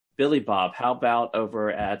Billy Bob, how about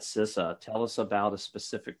over at CISA? Tell us about a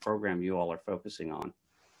specific program you all are focusing on.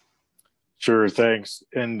 Sure, thanks.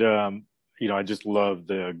 I just love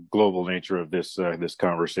the global nature of this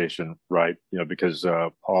conversation, right? Because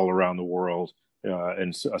all around the world,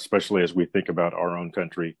 especially as we think about our own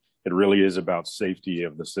country, it really is about safety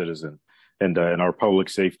of the citizen and our public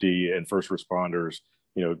safety and first responders.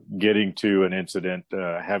 Getting to an incident,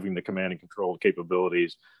 having the command and control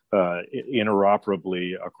capabilities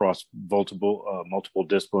interoperably across multiple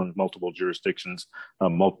disciplines, multiple jurisdictions,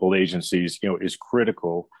 multiple agencies, is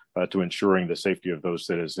critical to ensuring the safety of those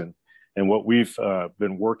citizens. And what we've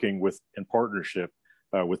been working with in partnership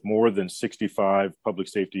with more than 65 public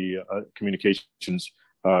safety communications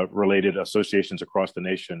related associations across the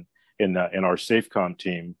nation in our SafeCom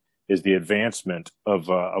team is the advancement of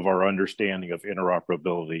our understanding of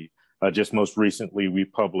interoperability. Just most recently, we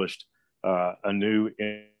published a new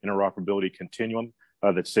interoperability continuum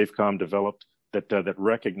that SafeCom developed that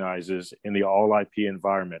recognizes in the all IP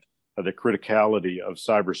environment the criticality of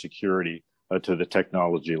cybersecurity to the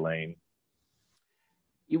technology lane.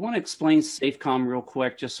 You want to explain SafeCom real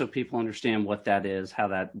quick, just so people understand what that is,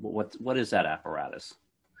 what is that apparatus?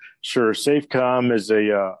 Sure. SafeCom is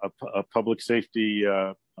a public safety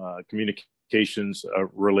communications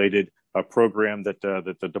related program that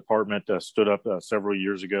the department stood up several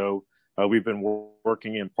years ago. We've been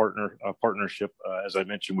working in partnership, as I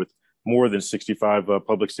mentioned, with more than 65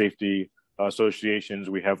 public safety associations.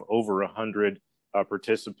 We have over 100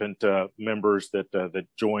 participant members that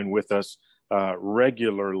join with us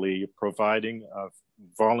regularly, providing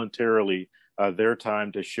voluntarily their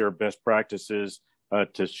time to share best practices,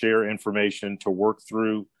 to share information, to work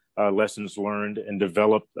through lessons learned, and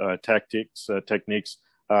develop techniques,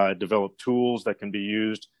 develop tools that can be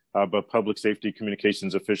used by public safety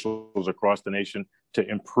communications officials across the nation to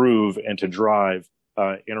improve and to drive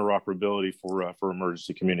interoperability for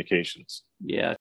emergency communications. Yeah.